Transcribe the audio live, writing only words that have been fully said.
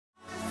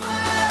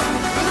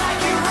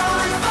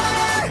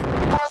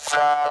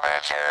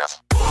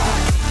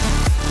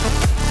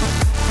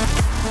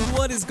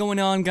What is going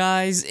on,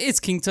 guys? It's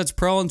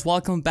KingTutsPro and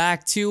welcome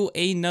back to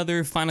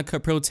another Final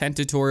Cut Pro 10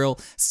 tutorial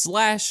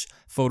slash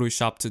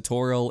Photoshop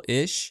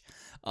tutorial-ish.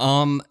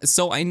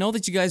 So I know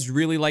that you guys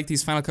really like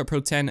these Final Cut Pro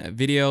 10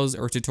 videos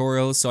or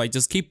tutorials, so I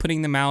just keep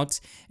putting them out.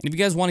 And if you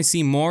guys want to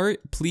see more,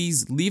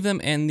 please leave them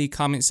in the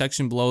comment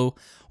section below,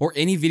 or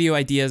any video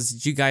ideas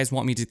that you guys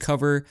want me to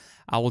cover.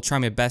 I will try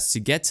my best to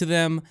get to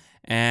them.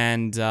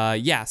 And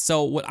yeah,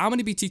 so what I'm going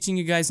to be teaching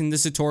you guys in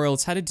this tutorial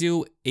is how to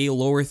do a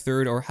lower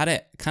third, or how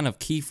to kind of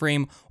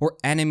keyframe or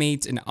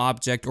animate an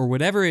object or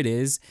whatever it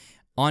is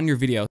on your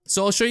video.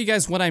 So I'll show you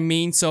guys what I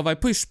mean. So if I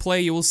push play,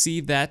 you will see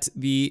that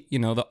the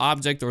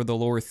object, or the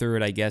lower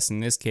third, I guess in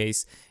this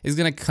case, is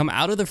going to come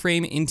out of the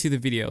frame into the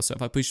video. So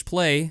if I push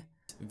play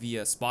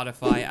via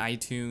Spotify,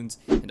 iTunes,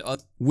 and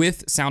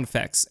with sound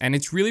effects, and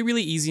it's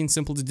really easy and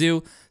simple to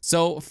do.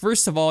 So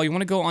first of all, you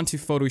want to go onto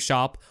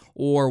Photoshop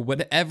or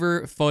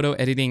whatever photo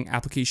editing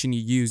application you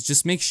use.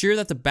 Just make sure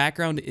that the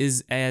background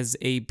is as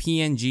a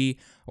PNG,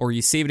 or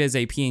you save it as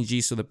a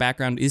PNG so the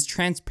background is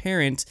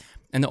transparent,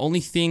 and the only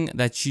thing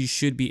that you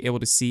should be able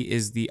to see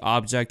is the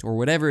object or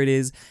whatever it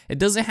is. It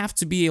doesn't have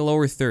to be a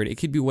lower third. It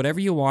could be whatever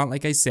you want.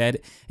 Like I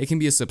said, it can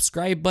be a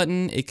subscribe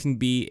button, it can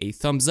be a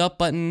thumbs up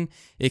button,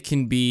 it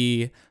can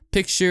be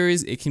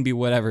pictures, it can be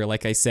whatever,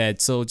 like I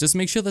said. So just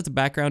make sure that the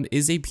background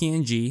is a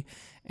PNG,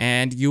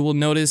 and you will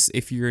notice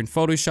if you're in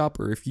Photoshop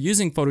or if you're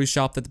using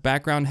Photoshop that the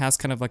background has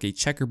kind of like a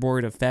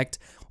checkerboard effect,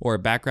 or a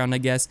background, I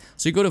guess.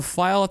 So you go to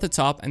File at the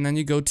top, and then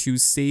you go to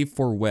Save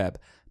for Web.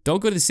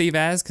 Don't go to Save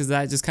As, because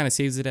that just kind of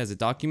saves it as a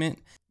document.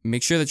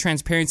 Make sure the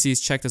transparency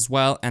is checked as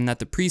well, and that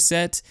the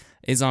preset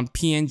is on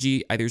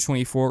PNG, either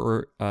 24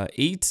 or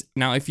 8.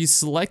 Now, if you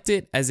select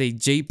it as a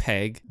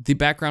JPEG, the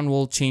background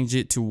will change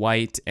it to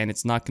white, and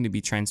it's not going to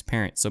be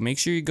transparent. So make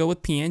sure you go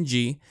with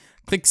PNG,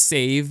 click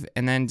Save,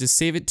 and then just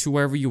save it to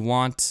wherever you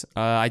want.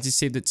 I just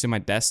saved it to my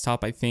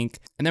desktop, I think.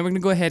 And then we're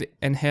going to go ahead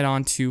and head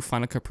on to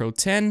Final Cut Pro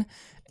 10.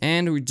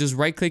 And we just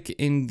right click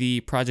in the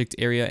project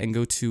area and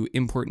go to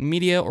Import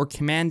Media, or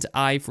Command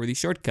I for the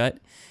shortcut,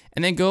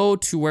 and then go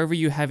to wherever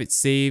you have it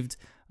saved.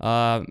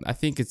 I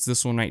think it's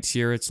this one right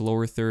here. It's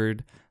lower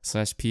third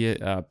slash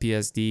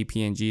PSD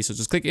PNG. So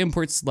just click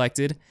Import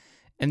Selected,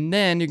 and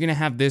then you're gonna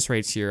have this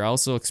right here. I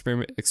also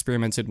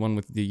experimented one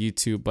with the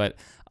YouTube, but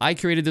I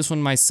created this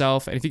one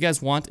myself. And if you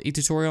guys want a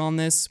tutorial on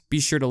this, be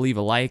sure to leave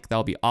a like.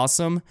 That'll be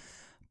awesome.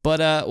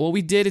 But what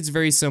we did is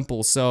very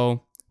simple.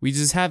 So we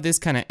just have this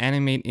kind of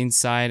animate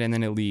inside, and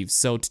then it leaves.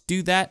 So to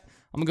do that,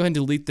 I'm gonna go ahead and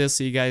delete this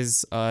so you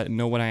guys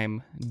know what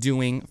I'm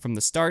doing from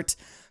the start.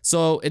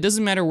 So it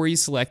doesn't matter where you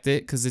select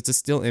it, because it's a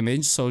still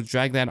image. So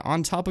drag that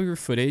on top of your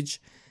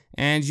footage,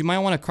 and you might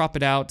want to crop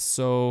it out,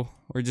 so,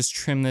 or just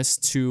trim this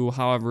to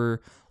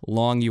however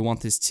long you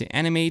want this to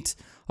animate.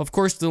 Of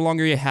course, the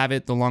longer you have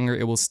it, the longer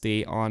it will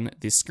stay on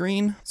the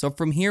screen. So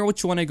from here,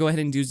 what you want to go ahead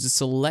and do is just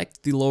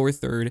select the lower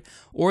third,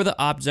 or the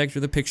object, or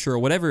the picture, or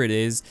whatever it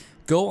is.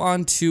 Go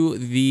onto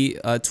the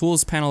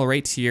tools panel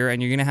right here,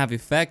 and you're going to have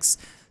effects.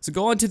 So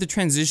go onto the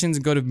transitions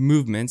and go to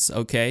movements,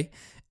 okay?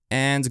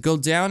 And go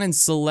down and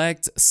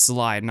select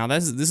slide. Now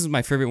this is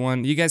my favorite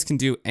one. You guys can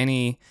do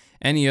any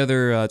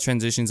other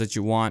transitions that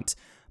you want.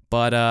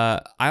 But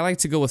I like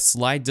to go with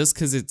slide just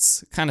because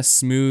it's kind of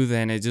smooth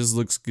and it just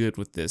looks good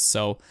with this.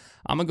 So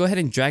I'm going to go ahead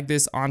and drag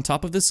this on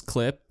top of this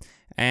clip.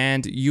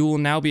 And you will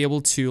now be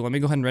able to, let me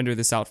go ahead and render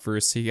this out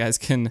first so you guys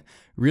can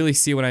really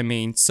see what I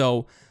mean.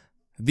 So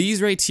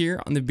these right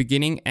here on the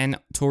beginning and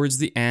towards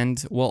the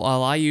end will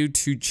allow you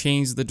to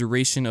change the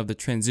duration of the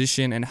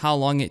transition and how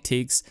long it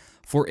takes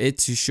for it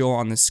to show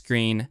on the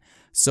screen.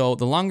 So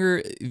the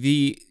longer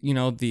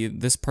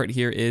this part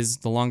here is,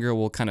 the longer it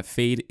will kind of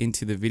fade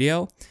into the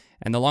video,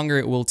 and the longer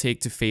it will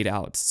take to fade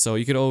out. So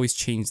you could always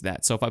change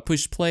that. So if I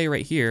push play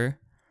right here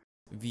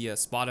via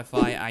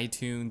Spotify,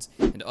 iTunes,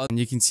 and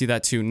you can see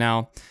that too.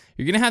 Now,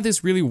 you're gonna have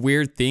this really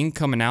weird thing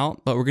coming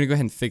out, but we're gonna go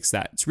ahead and fix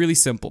that. It's really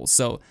simple.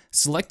 So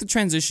select the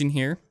transition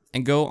here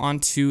and go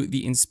onto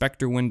the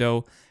inspector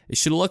window. It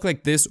should look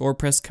like this, or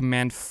press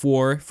Command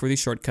 4 for the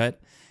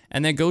shortcut,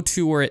 and then go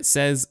to where it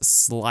says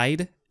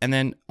slide, and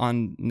then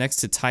on next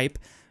to type,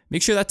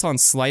 make sure that's on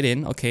slide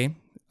in, okay?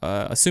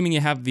 Assuming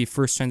you have the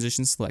first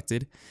transition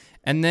selected.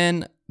 And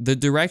then the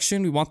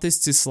direction, we want this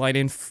to slide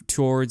in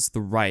towards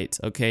the right,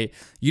 okay?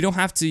 You don't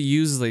have to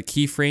use the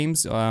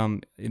keyframes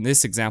in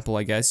this example,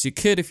 I guess. You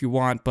could if you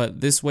want,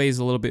 but this way is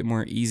a little bit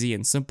more easy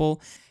and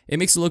simple. It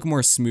makes it look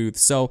more smooth.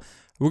 So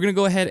we're gonna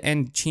go ahead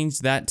and change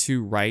that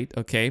to right,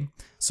 okay?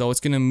 So it's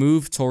gonna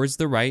move towards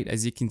the right,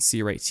 as you can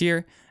see right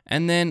here.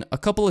 And then a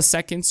couple of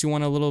seconds, you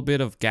want a little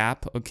bit of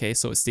gap, okay?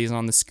 So it stays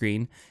on the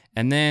screen.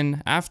 And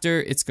then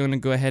after, it's gonna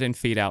go ahead and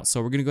fade out.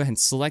 So we're gonna go ahead and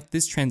select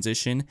this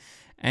transition,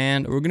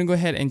 and we're gonna go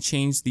ahead and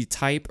change the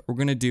type. We're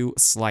gonna do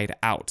slide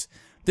out.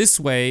 This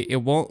way, it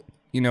won't,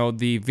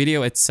 the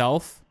video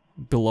itself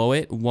below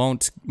it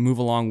won't move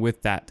along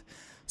with that.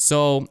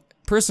 So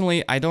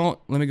personally, let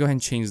me go ahead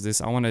and change this.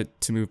 I want it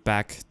to move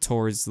back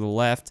towards the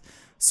left.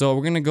 So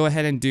we're gonna go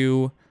ahead and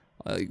do,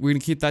 we're gonna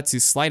keep that to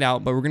slide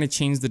out, but we're gonna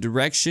change the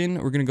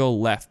direction. We're gonna go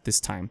left this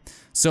time.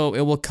 So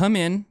it will come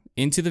in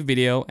into the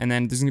video, and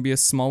then there's going to be a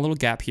small little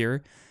gap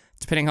here,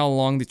 depending how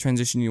long the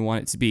transition you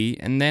want it to be,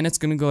 and then it's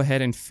going to go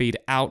ahead and fade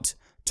out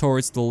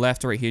towards the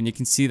left right here, and you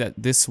can see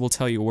that this will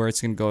tell you where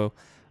it's going to go.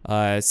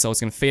 So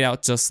it's going to fade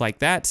out just like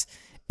that.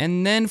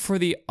 And then for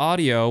the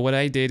audio, what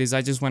I did is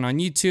I just went on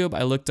YouTube,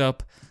 I looked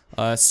up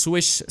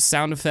Swoosh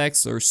sound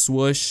effects or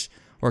swoosh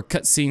or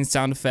cutscene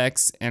sound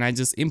effects, and I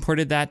just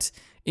imported that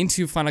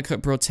into Final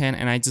Cut Pro 10,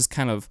 and I just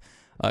kind of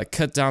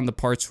cut down the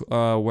parts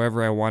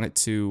wherever I want it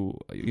to,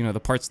 the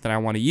parts that I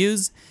want to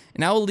use.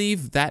 And I will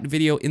leave that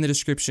video in the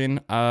description.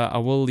 I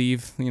will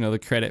leave, the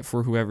credit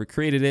for whoever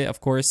created it, of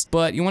course.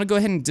 But you want to go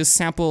ahead and just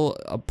sample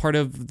a part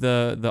of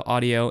the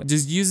audio.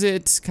 Just use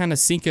it, kind of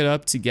sync it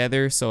up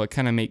together so it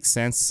kind of makes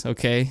sense,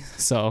 okay?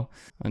 So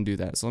undo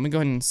that. So let me go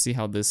ahead and see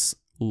how this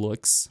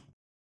looks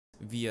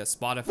via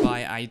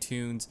Spotify,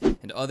 iTunes,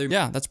 and other.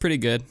 Yeah, that's pretty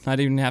good. I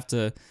didn't even have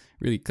to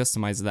really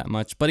customize it that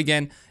much. But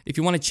again, if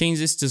you want to change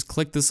this, just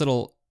click this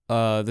little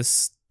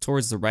this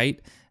towards the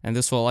right, and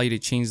this will allow you to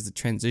change the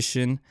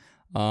transition.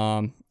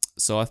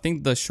 So I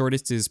think the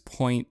shortest is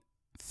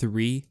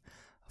 0.3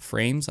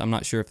 frames. I'm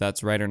not sure if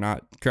that's right or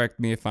not. Correct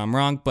me if I'm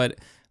wrong, but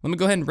let me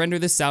go ahead and render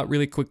this out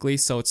really quickly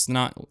so it's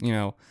not,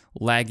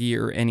 laggy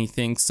or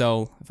anything.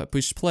 So if I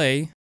push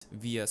play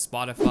via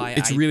Spotify,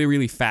 it's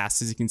really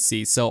fast, as you can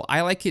see. So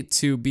I like it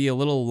to be a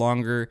little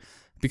longer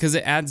because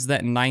it adds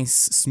that nice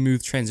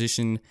smooth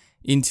transition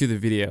into the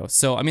video.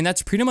 So I mean,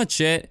 that's pretty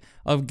much it.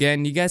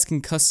 Again, you guys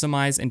can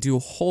customize and do a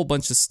whole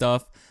bunch of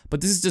stuff,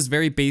 but this is just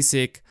very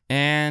basic.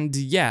 And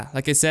yeah,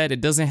 like I said, it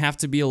doesn't have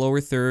to be a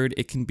lower third.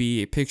 It can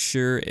be a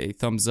picture, a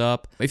thumbs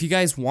up. If you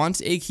guys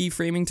want a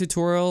keyframing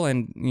tutorial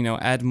and,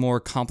 add more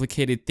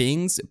complicated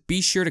things,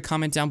 be sure to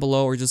comment down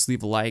below or just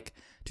leave a like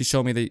to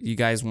show me that you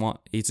guys want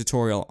a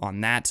tutorial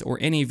on that or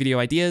any video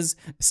ideas.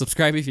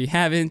 Subscribe if you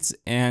haven't,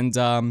 and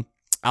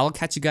I'll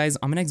catch you guys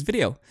on my next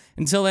video.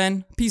 Until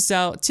then, peace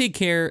out, take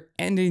care,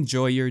 and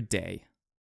enjoy your day.